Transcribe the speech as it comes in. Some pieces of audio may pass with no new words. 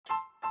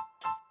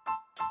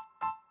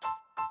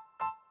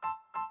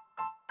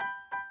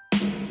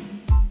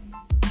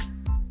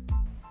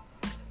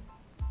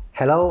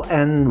Hello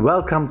and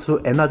welcome to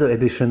another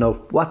edition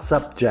of What's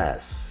Up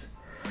Jazz.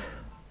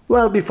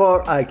 Well,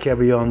 before I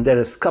carry on, there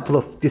is a couple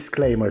of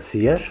disclaimers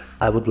here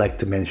I would like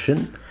to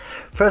mention.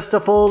 First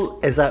of all,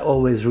 as I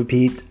always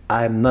repeat,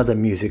 I'm not a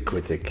music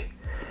critic,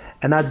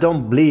 and I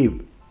don't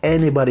believe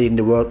anybody in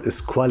the world is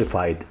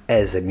qualified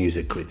as a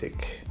music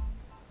critic.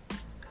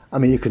 I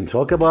mean, you can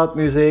talk about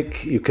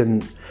music, you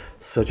can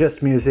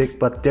suggest music,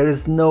 but there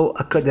is no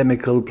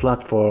academical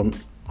platform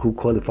who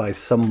qualifies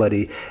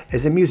somebody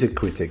as a music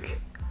critic.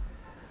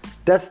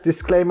 That's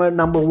disclaimer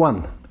number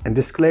one. And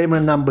disclaimer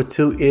number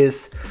two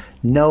is,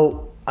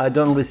 no, I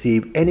don't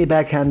receive any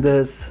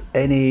backhanders,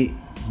 any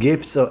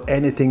gifts or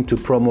anything to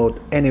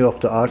promote any of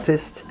the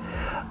artists.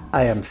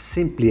 I am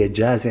simply a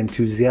jazz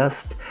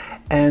enthusiast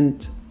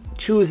and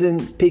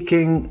choosing,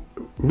 picking,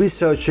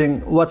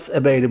 researching what's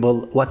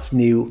available, what's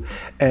new,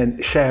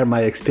 and share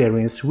my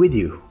experience with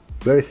you.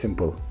 Very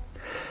simple.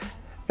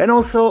 And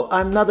also,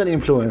 I'm not an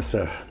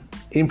influencer.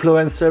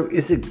 Influencer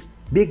is a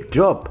big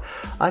job.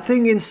 I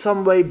think in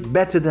some way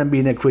better than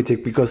being a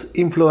critic, because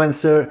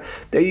influencer,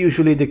 they're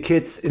usually the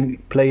kids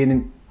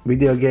playing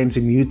video games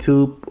in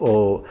YouTube,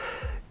 or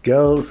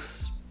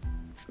girls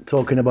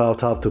talking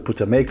about how to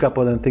put a makeup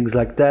on and things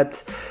like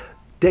that.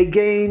 They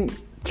gain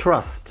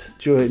trust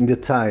during the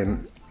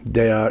time.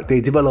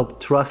 They develop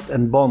trust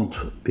and bond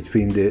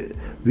between the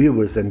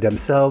viewers and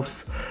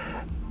themselves.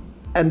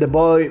 And the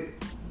boy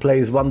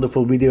plays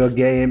wonderful video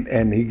game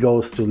and he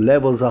goes to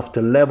levels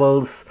after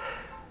levels.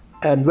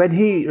 And when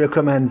he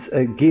recommends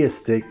a gear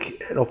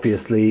stick,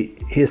 obviously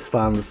his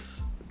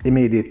fans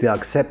immediately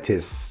accept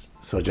his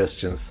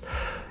suggestions.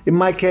 In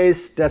my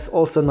case, that's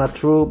also not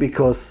true,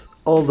 because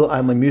although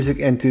I'm a music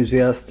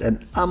enthusiast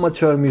and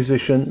amateur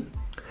musician,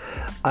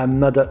 I'm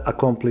not an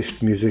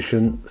accomplished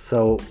musician,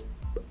 so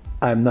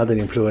I'm not an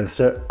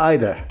influencer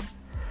either.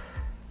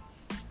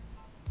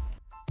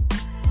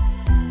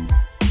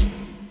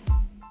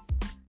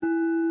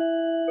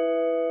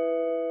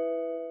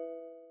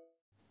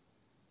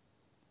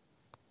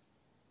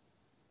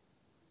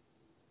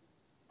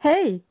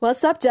 Hey,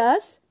 what's up,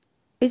 Jazz?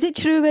 Is it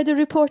true Weather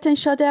Report and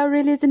Sade are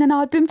releasing an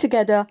album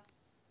together?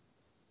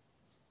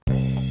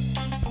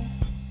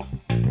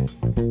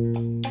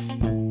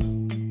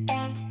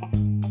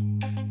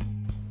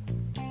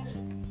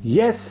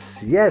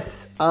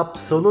 Yes,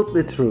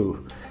 absolutely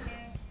true.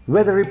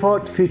 Weather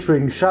Report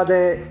featuring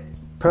Sade,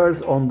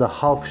 Pearls on the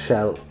Half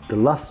Shell, the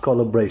last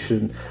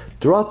collaboration,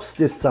 drops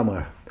this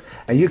summer,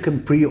 and you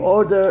can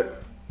pre-order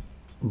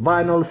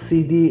vinyl,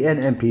 CD and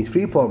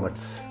MP3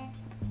 formats.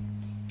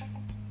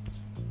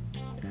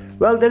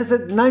 Well, there is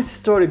a nice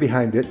story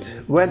behind it.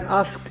 When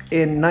asked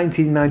in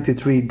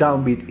 1993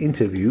 Downbeat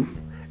interview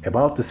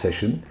about the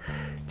session,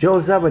 Joe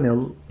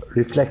Zawinul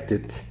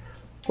reflected,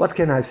 "What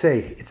can I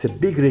say? It's a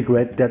big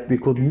regret that we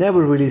could never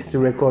release the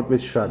record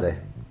with Sade."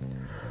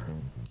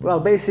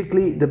 Well,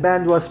 basically, the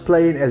band was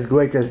playing as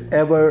great as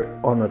ever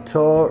on a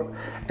tour,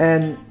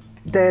 and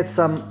they had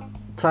some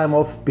time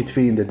off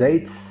between the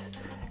dates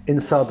in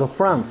south of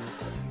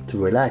France to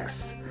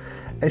relax.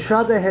 And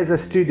Sade has a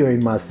studio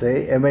in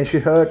Marseille, and when she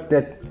heard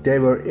that they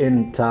were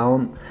in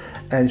town,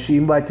 and she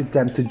invited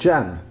them to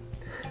jam.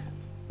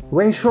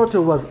 Wayne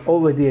Shorter was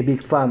already a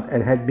big fan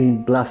and had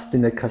been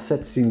blasting a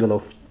cassette single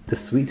of The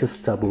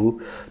Sweetest Taboo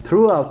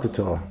throughout the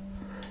tour.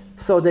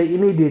 So they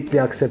immediately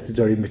accepted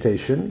her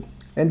invitation,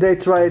 and they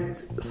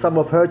tried some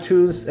of her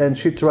tunes and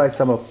she tried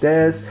some of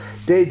theirs.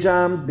 They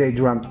jammed, they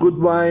drank good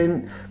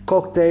wine,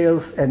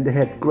 cocktails, and they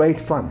had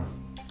great fun.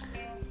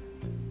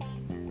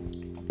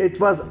 It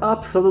was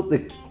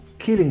absolutely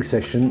killing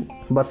session,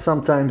 but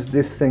sometimes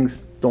these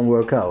things don't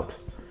work out.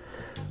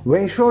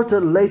 Wayne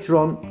Shorter later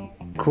on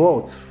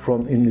quotes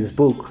from in his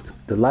book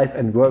The Life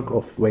and Work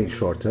of Wayne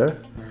Shorter.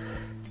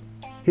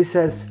 He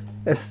says,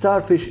 "A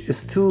starfish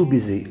is too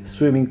busy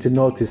swimming to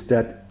notice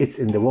that it's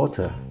in the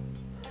water."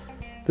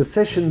 The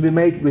session we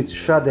made with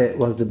Sade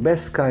was the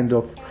best kind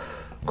of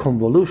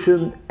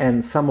convolution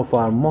and some of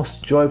our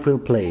most joyful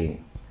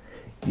playing.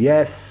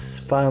 Yes,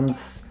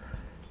 fans,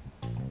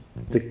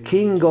 the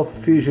king of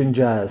fusion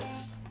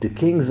jazz, the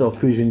kings of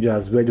fusion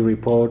jazz, Weather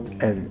Report,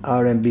 and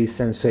R&B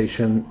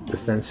sensation, the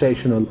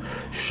sensational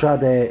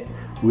Sade,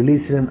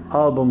 releasing an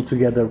album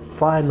together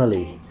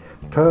finally.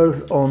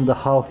 Pearls on the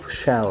Half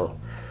Shell,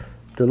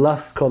 the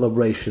last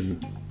collaboration.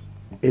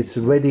 It's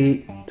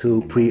ready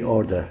to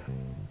pre-order.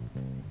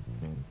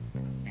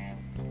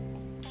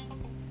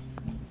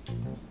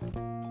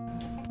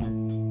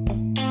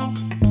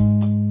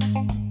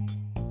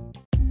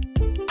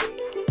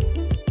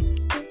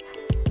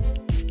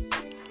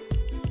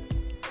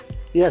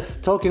 Yes,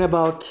 talking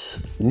about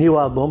new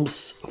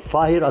albums,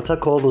 Fahir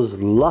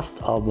Atakoğlu's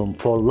last album,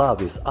 For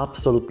Love, is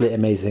absolutely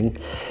amazing.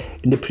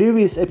 In the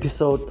previous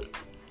episode,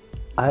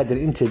 I had an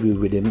interview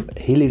with him.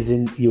 He lives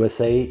in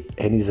USA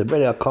and he's a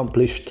very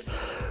accomplished,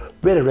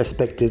 very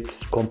respected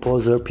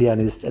composer,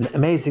 pianist, an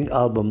amazing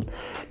album.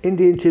 In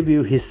the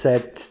interview, he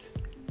said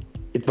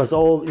it was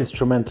all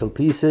instrumental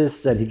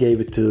pieces, and he gave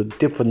it to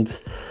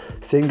different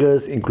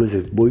singers,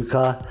 including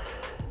Buika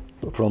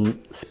from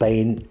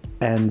Spain,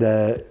 and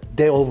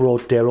they all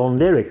wrote their own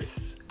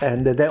lyrics.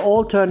 and they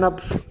all turn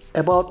up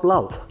about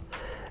love.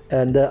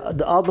 And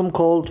the album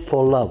called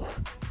For Love.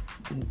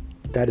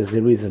 That is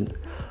the reason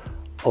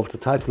of the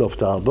title of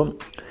the album.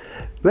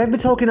 When we're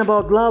talking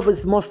about love,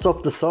 is most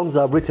of the songs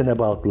are written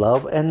about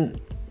love, and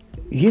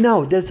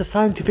there's a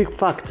scientific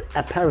fact.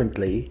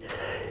 Apparently,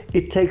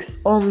 it takes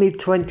only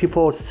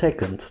 24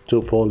 seconds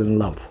to fall in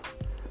love.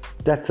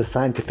 That's a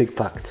scientific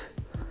fact.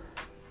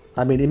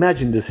 I mean,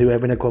 imagine this: you're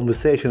having a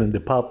conversation in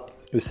the pub.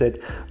 You said,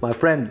 "My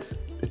friend,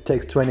 it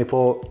takes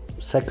 24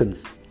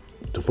 seconds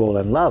to fall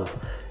in love,"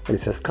 and he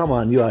says, "Come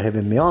on, you are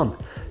having me on."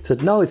 I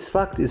said, "No, it's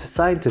fact. It's a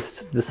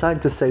scientist. The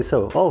scientists say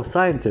so." "Oh,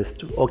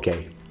 scientist.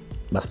 Okay,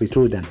 must be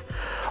true then."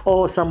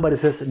 Or somebody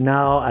says,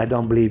 "No, I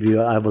don't believe you.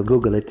 I will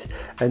Google it."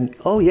 And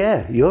oh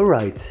yeah, you're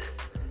right.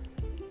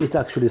 It's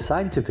actually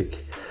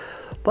scientific.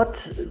 But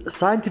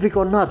scientific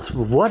or not,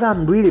 what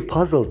I'm really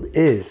puzzled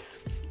is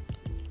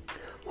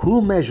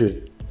who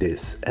measured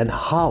this and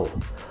how.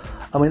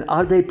 I mean,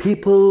 are they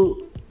people,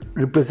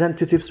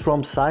 representatives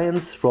from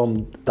science,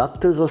 from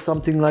doctors or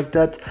something like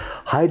that,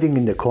 hiding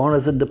in the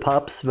corners in the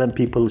pubs when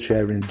people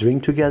sharing a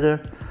drink together?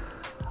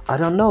 I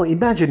don't know.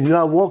 Imagine you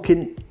are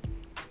walking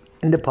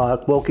in the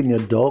park, walking your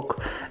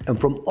dog,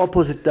 and from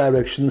opposite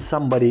direction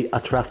somebody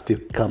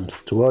attractive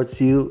comes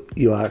towards you.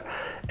 You are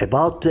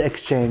about to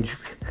exchange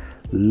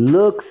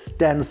looks,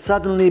 then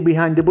suddenly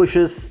behind the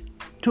bushes,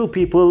 two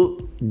people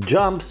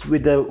jumps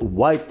with the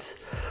white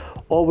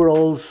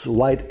overalls,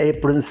 white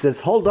aprons, says,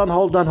 hold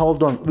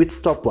on, with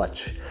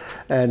stopwatch.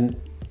 And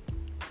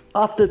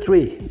after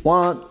 3,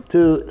 1,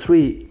 2,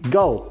 3,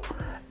 go.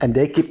 And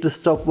they keep the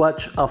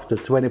stopwatch. After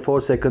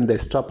 24 seconds, they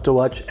stop the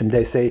watch and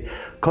they say,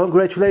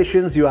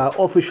 congratulations, you are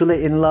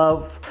officially in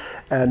love,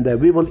 and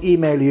we will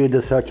email you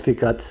the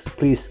certificate.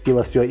 Please give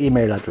us your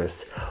email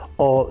address.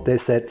 Or they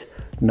said,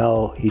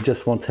 no, he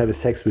just wants to have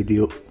sex with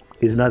you.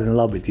 He's not in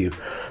love with you.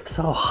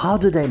 So how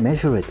do they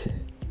measure it?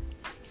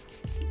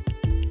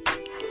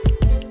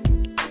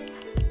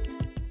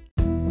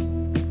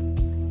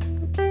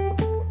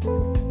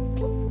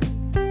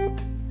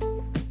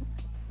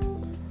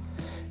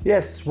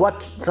 Yes,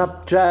 What's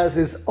Up Jazz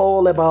is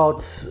all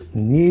about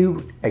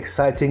new,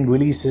 exciting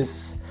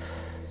releases.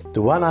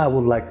 The one I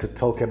would like to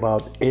talk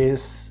about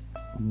is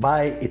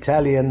by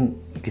Italian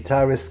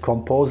guitarist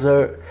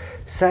composer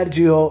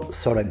Sergio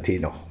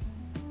Sorrentino.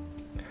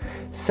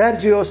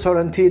 Sergio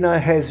Sorrentino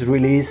has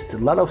released a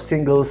lot of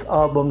singles,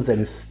 albums,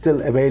 and is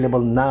still available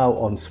now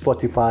on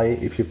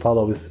Spotify if you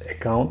follow his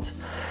account.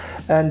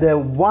 And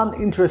one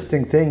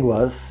interesting thing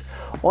was,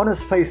 on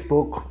his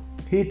Facebook,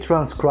 he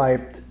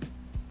transcribed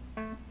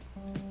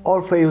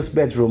Orpheus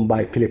Bedroom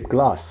by Philip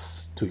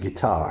Glass to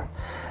guitar,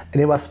 and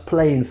he was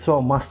playing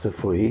so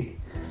masterfully,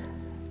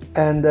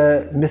 and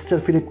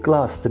Mr. Philip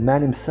Glass, the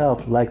man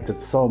himself, liked it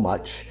so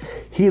much,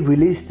 he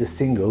released the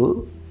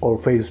single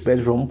Orpheus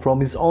Bedroom from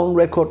his own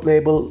record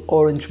label,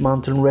 Orange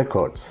Mountain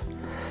Records.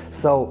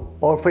 So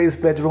Orpheus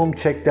Bedroom,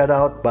 check that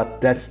out, but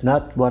that's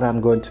not what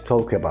I'm going to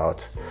talk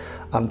about.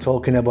 I'm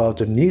talking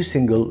about a new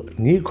single,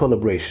 new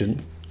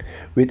collaboration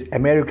with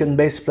American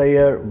bass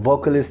player,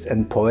 vocalist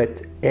and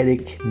poet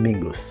Eric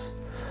Mingus.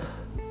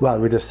 Well,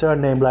 with a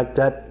surname like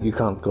that, you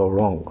can't go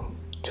wrong.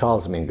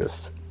 Charles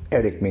Mingus,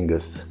 Eric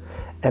Mingus,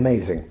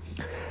 amazing.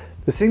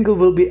 The single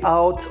will be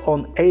out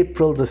on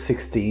April the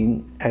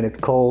 16th, and it's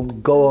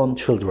called Go On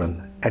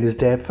Children, and is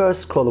their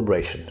first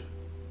collaboration.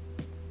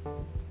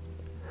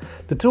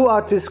 The two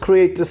artists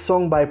create the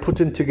song by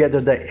putting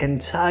together the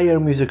entire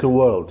musical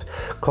world,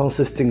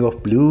 consisting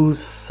of blues,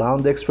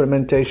 sound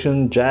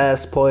experimentation,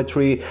 jazz,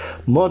 poetry,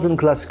 modern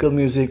classical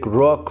music,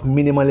 rock,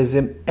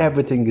 minimalism,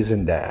 everything is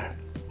in there.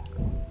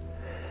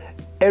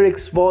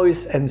 Eric's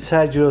voice and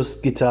Sergio's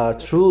guitar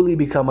truly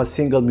become a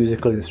single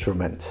musical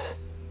instrument.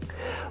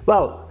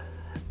 Well,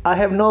 I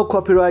have no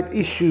copyright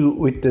issue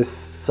with this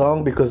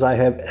song because I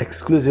have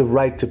exclusive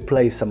right to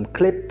play some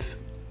clip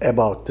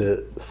about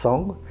the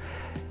song.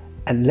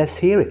 And let's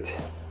hear it.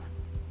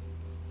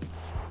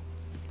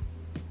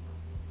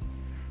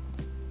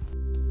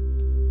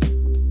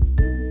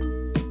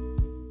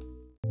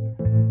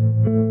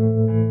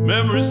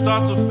 Memories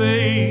start to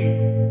fade,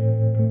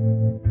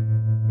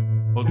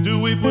 or do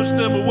we push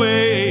them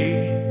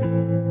away,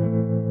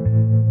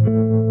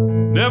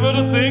 never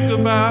to think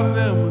about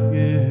them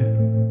again?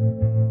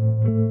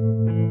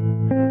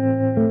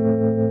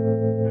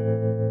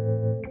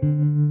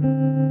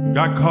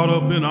 Got caught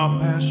up in our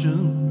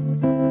passions,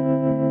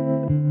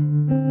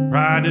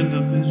 pride and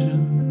division,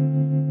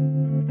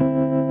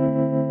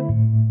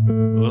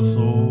 us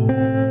old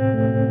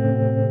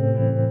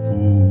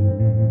fools.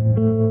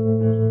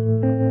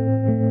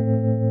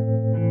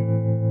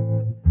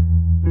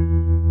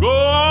 Go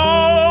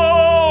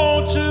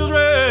on, children,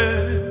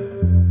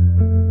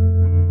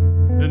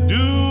 and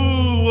do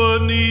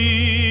what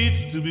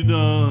needs to be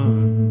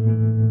done.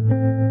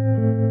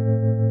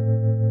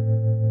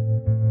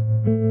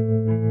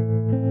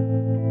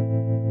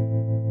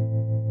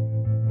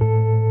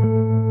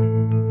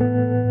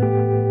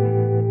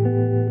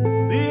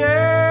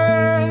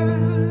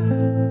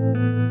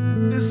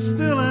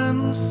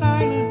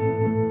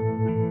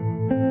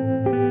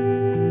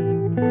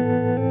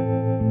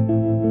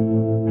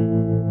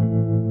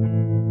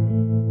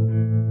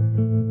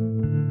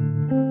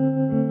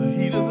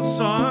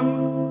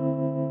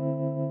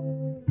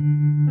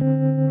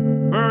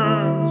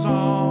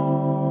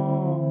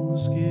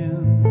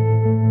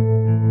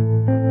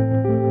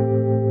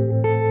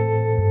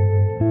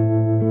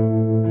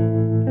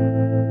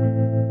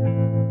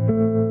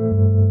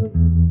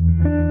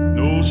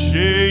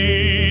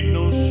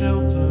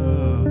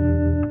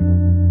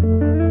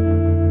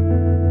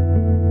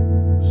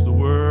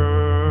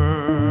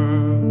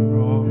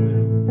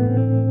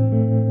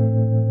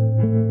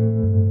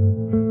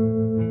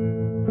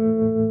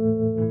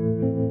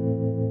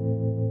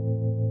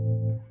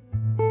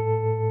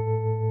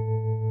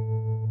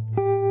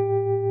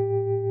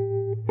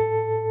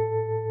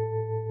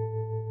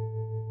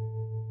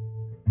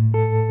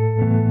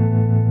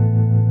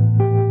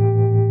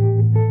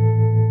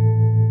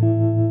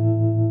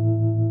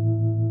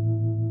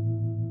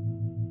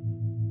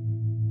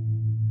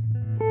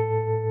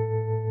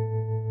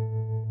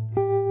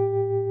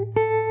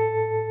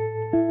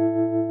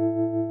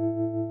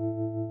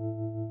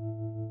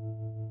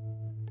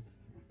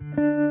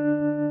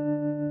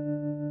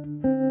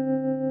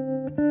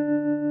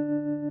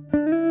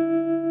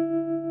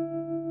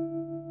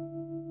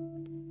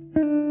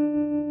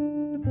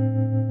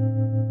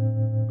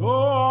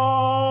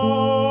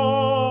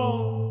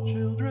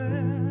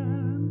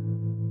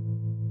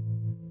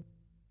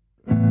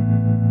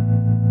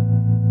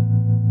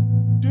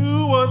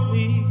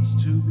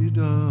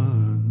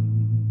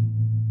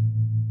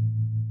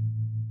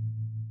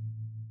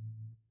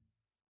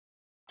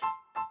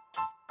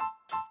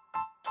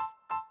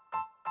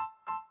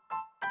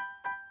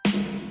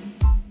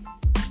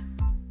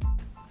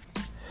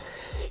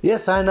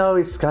 Yes, I know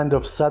it's kind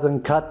of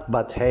sudden cut,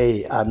 but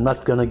hey, I'm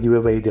not gonna give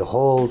away the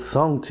whole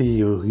song to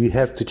you. You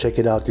have to check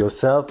it out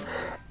yourself.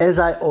 As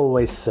I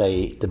always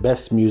say, the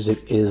best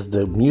music is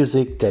the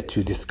music that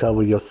you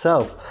discover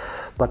yourself.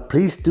 But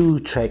please do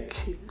check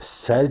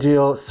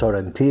Sergio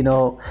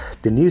Sorrentino.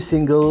 The new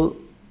single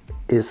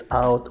is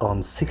out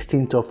on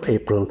 16th of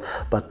April,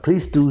 but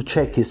please do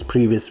check his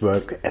previous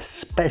work,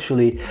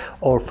 especially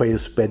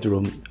Orpheus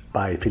Bedroom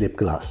by Philip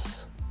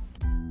Glass.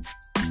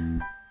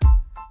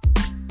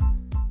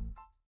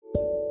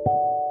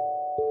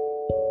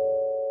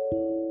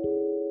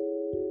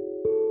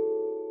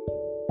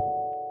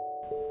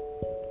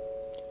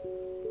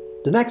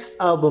 The next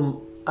album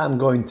I'm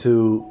going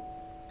to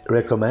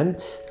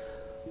recommend,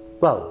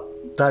 well,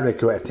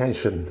 direct your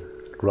attention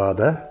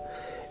rather.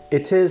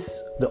 It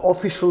is the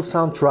official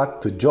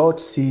soundtrack to George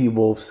C.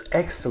 Wolfe's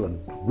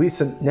excellent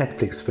recent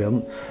Netflix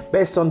film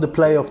based on the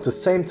play of the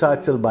same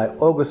title by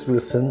August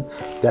Wilson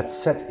that's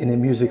set in a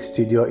music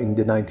studio in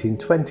the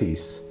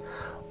 1920s,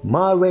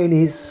 Ma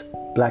Rainey's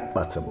Black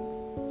Bottom.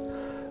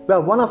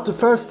 Well, one of the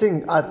first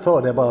things I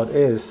thought about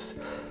is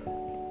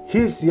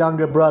his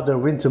younger brother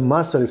Wynton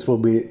Marsalis will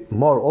be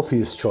more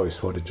obvious choice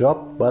for the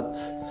job, but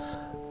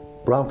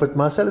Branford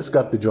Marsalis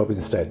got the job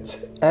instead,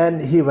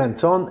 and he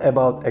went on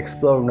about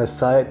exploring a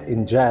side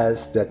in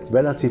jazz that's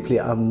relatively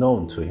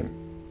unknown to him.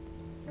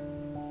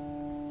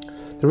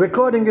 The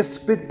recording is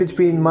split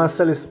between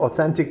Marsalis'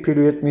 authentic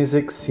period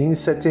music, scene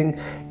setting,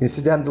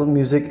 incidental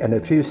music, and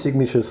a few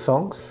signature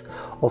songs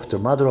of the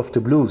mother of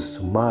the blues,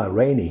 Ma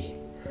Rainey,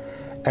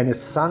 and it's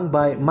sung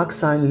by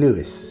Maxine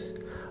Lewis.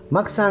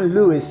 Maxine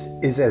Lewis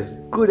is as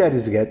good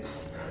as it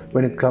gets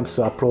when it comes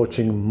to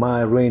approaching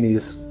Ma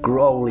Rainey's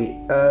growly,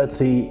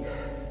 earthy,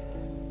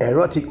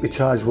 erotically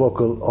charged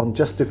vocal on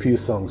just a few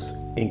songs,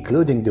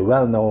 including the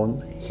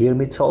well-known Hear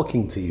Me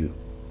Talking to You.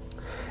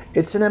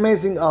 It's an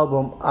amazing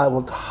album. I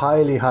would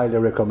highly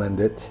recommend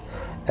it,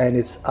 and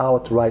it's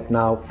out right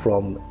now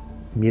from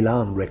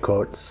Milan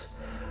Records.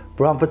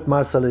 Branford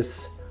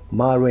Marsalis,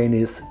 Ma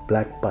Rainey's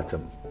Black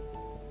Bottom.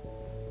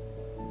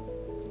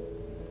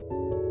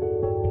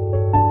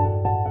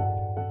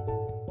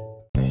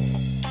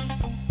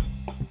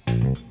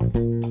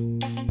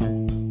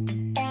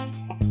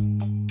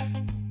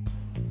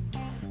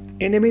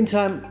 In the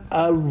meantime,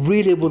 I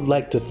really would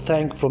like to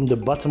thank from the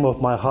bottom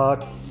of my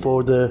heart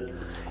for the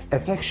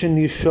affection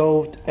you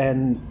showed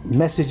and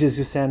messages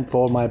you sent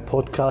for my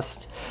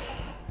podcast.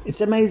 It's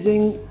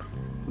amazing.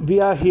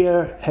 We are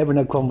here having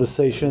a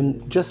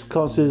conversation. Just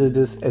consider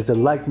this as a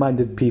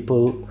like-minded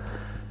people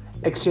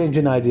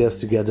exchanging ideas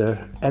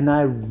together, and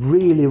I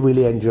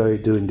really enjoy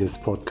doing this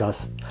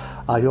podcast.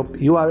 I hope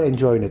you are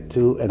enjoying it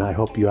too, and I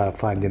hope you are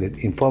finding it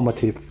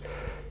informative,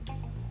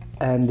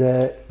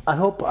 and I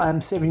hope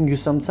I'm saving you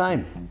some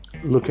time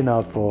looking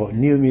out for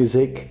new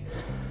music.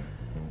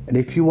 And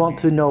if you want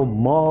to know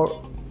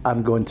more,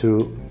 I'm going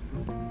to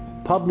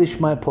publish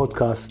my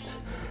podcast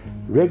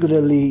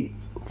regularly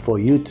for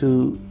you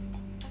to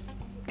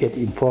get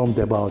informed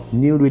about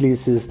new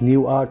releases,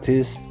 new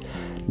artists,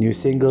 new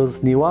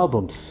singles, new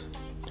albums.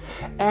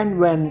 And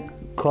when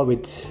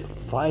COVID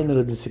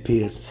finally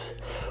disappears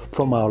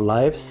from our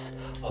lives,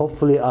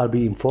 hopefully I'll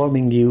be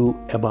informing you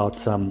about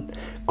some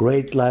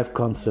great live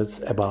concerts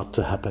about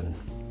to happen.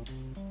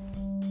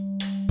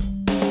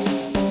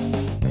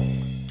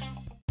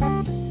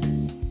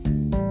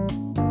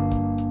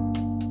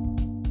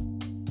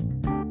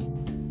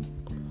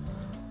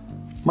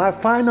 My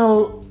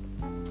final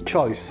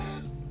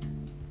choice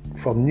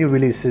from new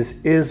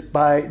releases is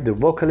by the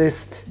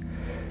vocalist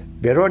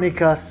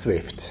Veronica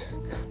Swift.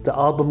 The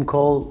album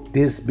called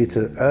This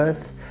Bitter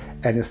Earth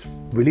and is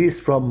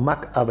released from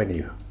Mack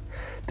Avenue.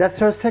 That's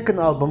her second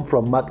album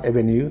from Mack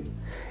Avenue.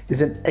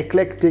 Is an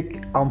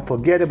eclectic,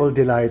 unforgettable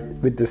delight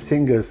with the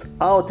singer's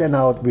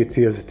out-and-out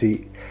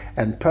virtuosity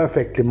and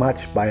perfectly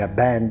matched by a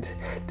band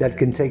that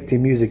can take the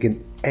music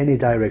in any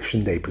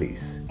direction they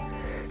please.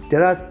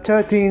 There are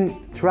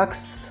 13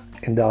 tracks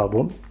in the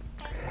album,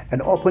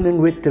 and opening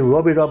with the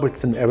Robbie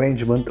Robertson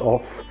arrangement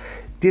of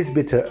This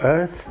Bitter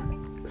Earth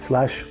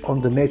 /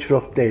 On the Nature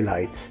of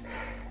Daylight,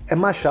 a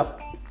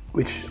mashup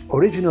which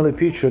originally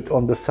featured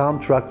on the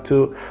soundtrack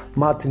to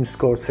Martin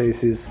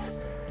Scorsese's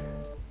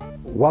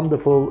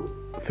wonderful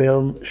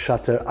film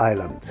Shutter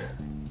Island.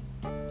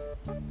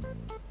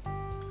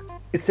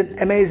 It's an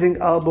amazing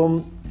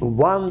album.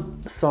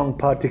 One song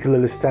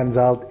particularly stands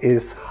out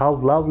is How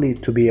Lovely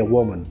to Be a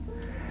Woman,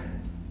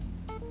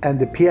 and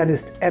the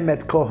pianist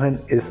Emmett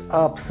Cohen is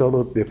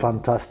absolutely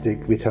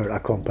fantastic with her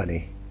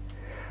accompany.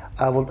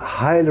 I would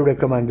highly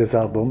recommend this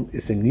album.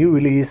 It's a new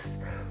release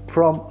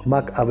from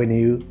Mack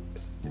Avenue.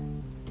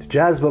 The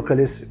jazz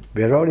vocalist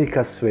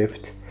Veronica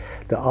Swift,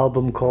 the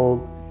album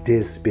called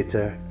This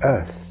Bitter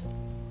Earth.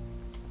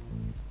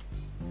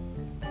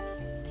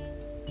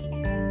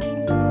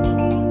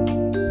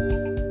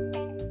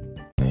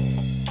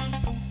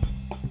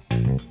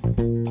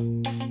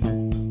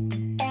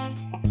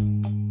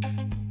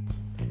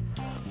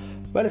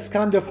 Well, it's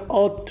kind of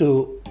odd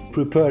to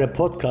prepare a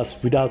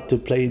podcast without to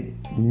play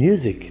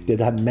music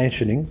that I'm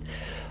mentioning,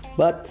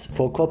 but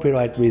for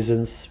copyright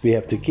reasons we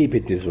have to keep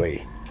it this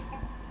way.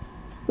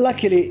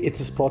 Luckily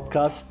it's a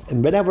podcast,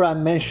 and whenever I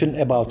mention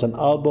about an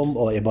album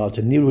or about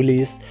a new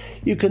release,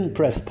 you can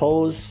press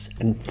pause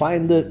and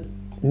find the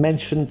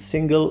mentioned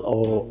single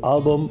or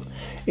album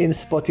in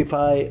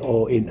Spotify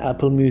or in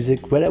Apple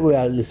Music, wherever you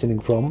are listening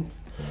from,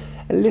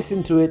 and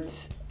listen to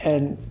it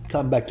and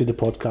come back to the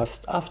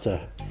podcast after.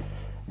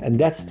 And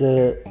that's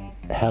the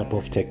help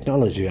of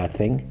technology, I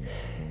think.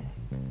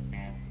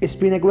 It's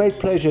been a great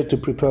pleasure to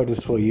prepare this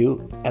for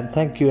you, and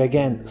thank you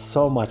again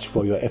so much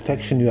for your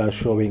affection you are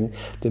showing,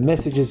 the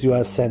messages you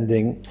are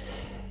sending.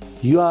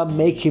 You are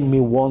making me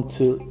want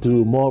to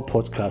do more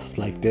podcasts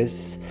like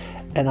this,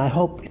 and I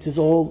hope it is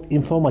all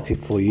informative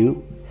for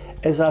you.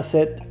 As I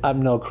said,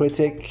 I'm no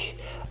critic,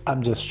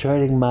 I'm just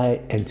sharing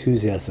my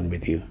enthusiasm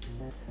with you.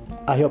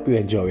 I hope you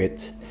enjoy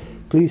it.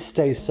 Please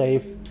stay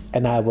safe,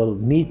 and I will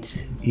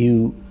meet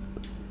you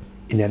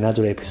in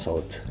another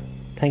episode.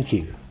 Thank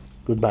you.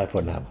 Goodbye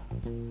for now.